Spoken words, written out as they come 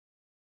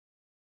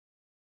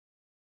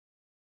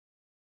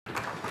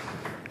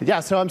Yeah,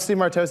 so I'm Steve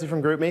Martocci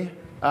from GroupMe.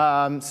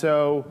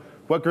 So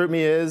what GroupMe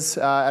is,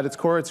 at its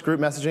core, it's group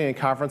messaging and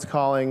conference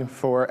calling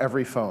for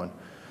every phone.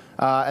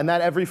 And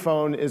that every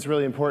phone is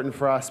really important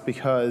for us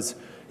because,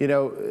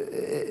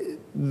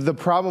 the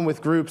problem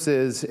with groups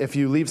is if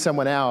you leave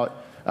someone out,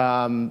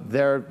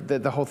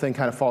 the whole thing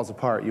kind of falls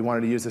apart. You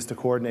wanted to use this to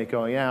coordinate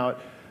going out.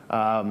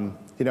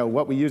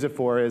 What we use it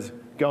for is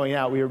going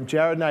out.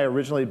 Jared and I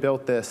originally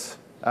built this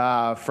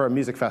for a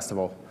music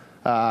festival.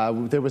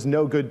 There was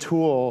no good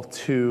tool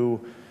to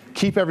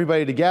keep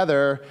everybody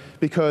together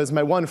because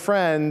my one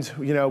friend,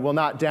 will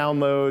not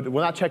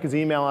check his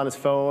email on his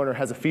phone or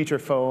has a feature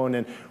phone,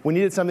 and we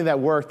needed something that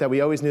worked that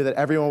we always knew that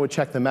everyone would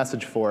check the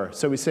message for.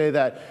 So we say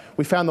that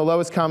we found the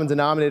lowest common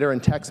denominator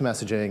in text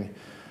messaging,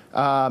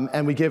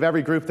 and we give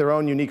every group their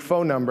own unique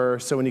phone number,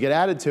 so when you get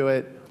added to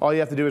it, all you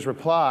have to do is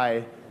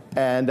reply,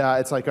 and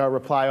it's like a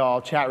reply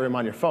all chat room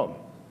on your phone.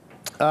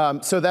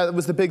 So that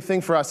was the big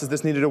thing for us, is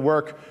this needed to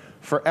work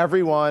for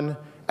everyone,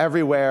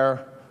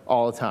 everywhere,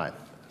 all the time.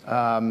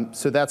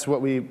 So that's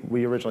what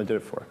we originally did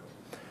it for.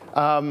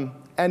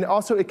 And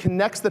also, it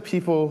connects the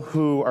people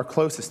who are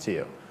closest to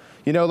you.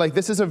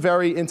 This is a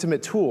very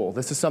intimate tool.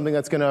 This is something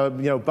that's going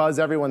to buzz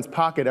everyone's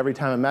pocket every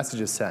time a message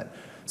is sent.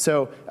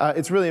 So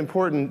it's really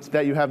important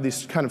that you have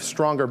these kind of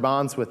stronger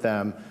bonds with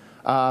them.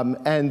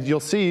 And you'll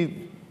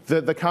see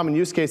the common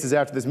use cases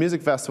after this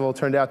music festival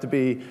turned out to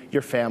be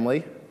your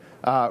family.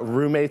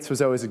 Roommates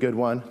was always a good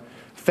one.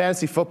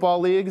 Fantasy football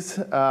leagues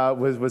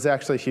was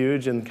actually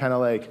huge, and kind of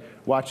like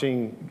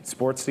watching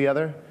sports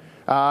together.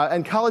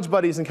 And college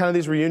buddies and kind of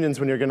these reunions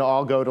when you're going to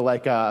all go to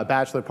like a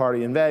bachelor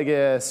party in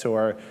Vegas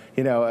or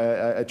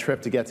a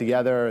trip to get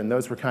together, and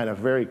those were kind of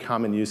very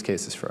common use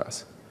cases for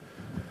us.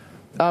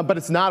 But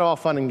it's not all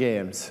fun and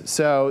games.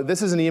 So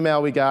this is an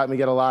email we got, and we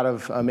get a lot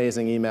of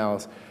amazing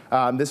emails.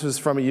 This was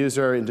from a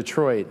user in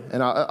Detroit,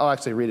 and I'll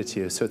actually read it to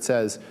you. So it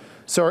says,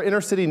 "So our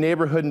inner city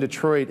neighborhood in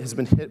Detroit has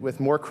been hit with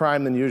more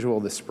crime than usual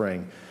this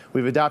spring.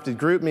 We've adopted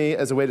GroupMe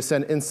as a way to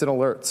send instant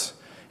alerts.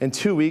 In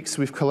 2 weeks,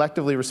 we've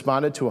collectively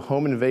responded to a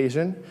home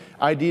invasion,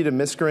 ID'd a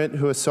miscreant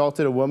who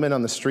assaulted a woman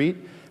on the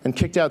street, and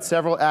kicked out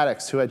several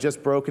addicts who had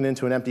just broken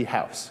into an empty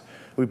house.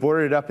 We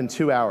boarded it up in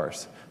 2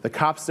 hours. The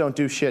cops don't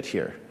do shit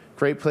here.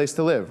 Great place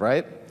to live,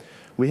 right?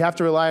 We have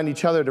to rely on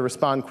each other to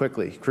respond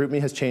quickly.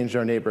 GroupMe has changed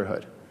our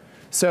neighborhood."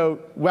 So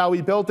while we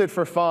built it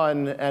for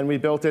fun and we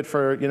built it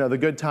for the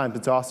good times,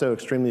 it's also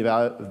extremely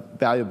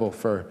valuable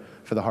for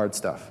the hard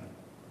stuff.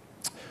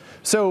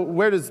 So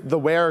where does the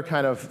where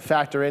kind of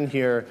factor in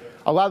here?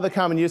 A lot of the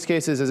common use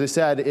cases, as I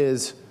said,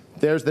 is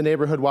there's the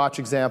neighborhood watch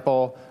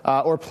example,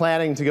 or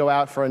planning to go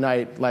out for a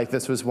night, like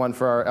this was one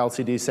for our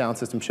LCD sound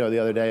system show the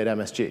other day at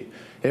MSG.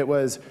 It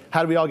was,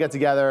 how do we all get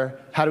together?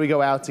 How do we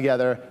go out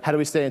together? How do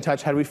we stay in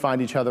touch? How do we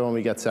find each other when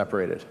we get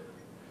separated?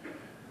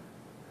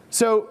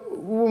 So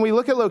when we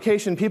look at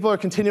location, people are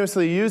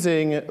continuously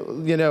using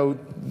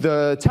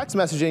the text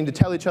messaging to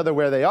tell each other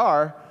where they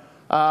are.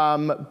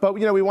 But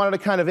we wanted to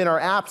kind of, in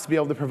our apps, be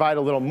able to provide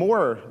a little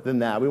more than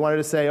that. We wanted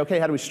to say, OK,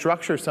 how do we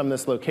structure some of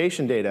this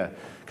location data?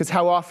 Because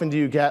how often do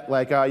you get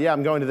like, yeah,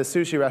 I'm going to the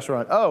sushi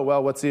restaurant. Oh,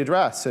 well, what's the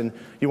address? And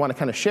you want to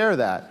kind of share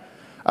that.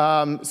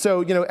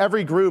 So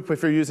every group,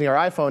 if you're using our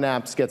iPhone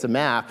apps, gets a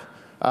map.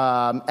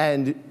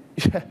 And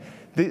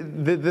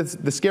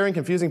the scary and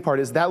confusing part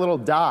is that little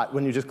dot,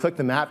 when you just click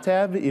the map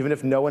tab, even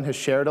if no one has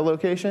shared a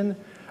location,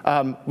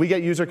 we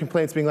get user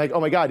complaints being like, oh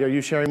my God, are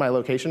you sharing my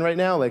location right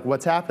now? Like,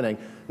 what's happening?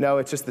 No,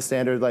 it's just the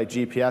standard like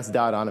GPS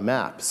dot on a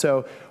map.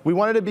 So we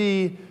wanted to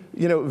be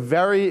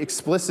very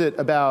explicit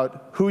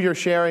about who you're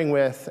sharing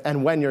with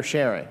and when you're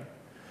sharing.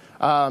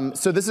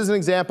 So this is an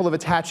example of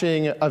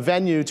attaching a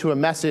venue to a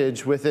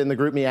message within the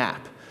GroupMe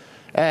app.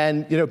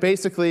 And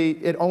basically,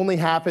 it only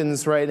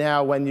happens right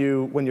now when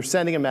you're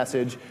sending a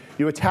message.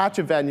 You attach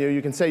a venue.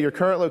 You can say your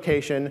current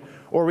location,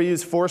 or we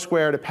use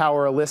Foursquare to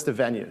power a list of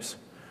venues.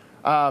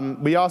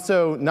 We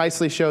also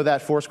nicely show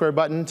that Foursquare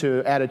button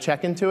to add a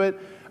check-in to it,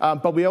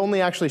 but we only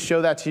actually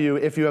show that to you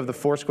if you have the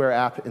Foursquare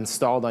app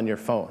installed on your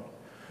phone.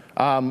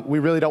 We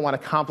really don't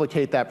want to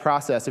complicate that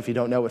process if you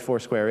don't know what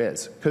Foursquare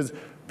is, because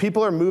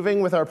people are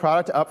moving with our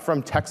product up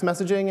from text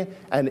messaging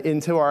and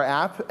into our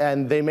app,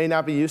 and they may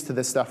not be used to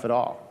this stuff at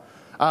all.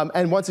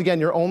 And once again,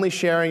 you're only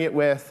sharing it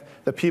with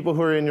the people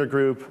who are in your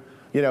group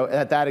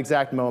at that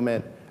exact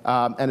moment,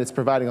 and it's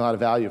providing a lot of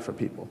value for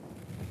people.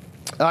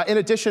 In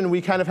addition, we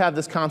kind of have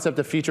this concept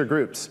of feature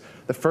groups.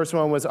 The first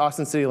one was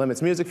Austin City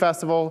Limits Music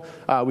Festival.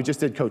 We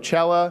just did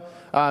Coachella.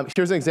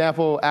 Here's an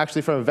example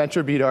actually from a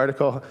VentureBeat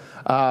article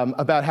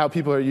about how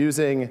people are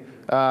using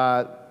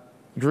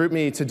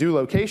GroupMe to do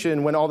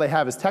location when all they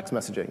have is text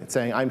messaging. It's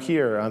saying, I'm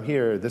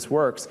here, this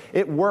works.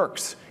 It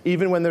works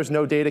even when there's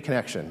no data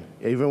connection,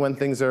 even when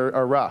things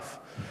are rough.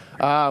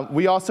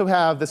 We also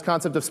have this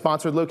concept of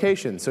sponsored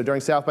locations. So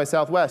during South by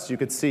Southwest, you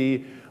could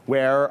see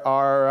where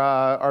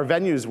our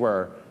venues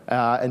were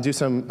and do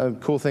some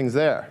cool things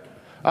there.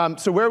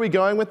 So where are we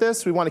going with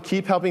this? We want to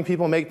keep helping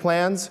people make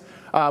plans.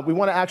 We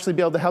want to actually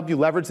be able to help you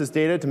leverage this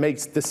data to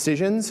make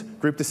decisions.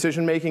 Group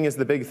decision making is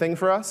the big thing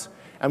for us.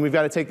 And we've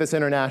got to take this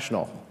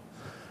international.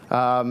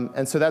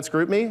 And so that's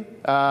GroupMe.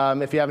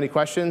 If you have any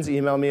questions,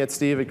 email me at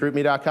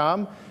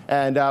steve@groupme.com.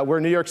 And we're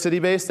New York City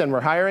based and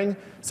we're hiring.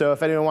 So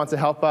if anyone wants to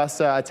help us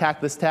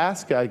attack this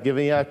task, give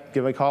me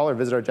a call or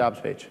visit our jobs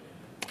page.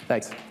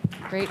 Thanks.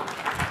 Great.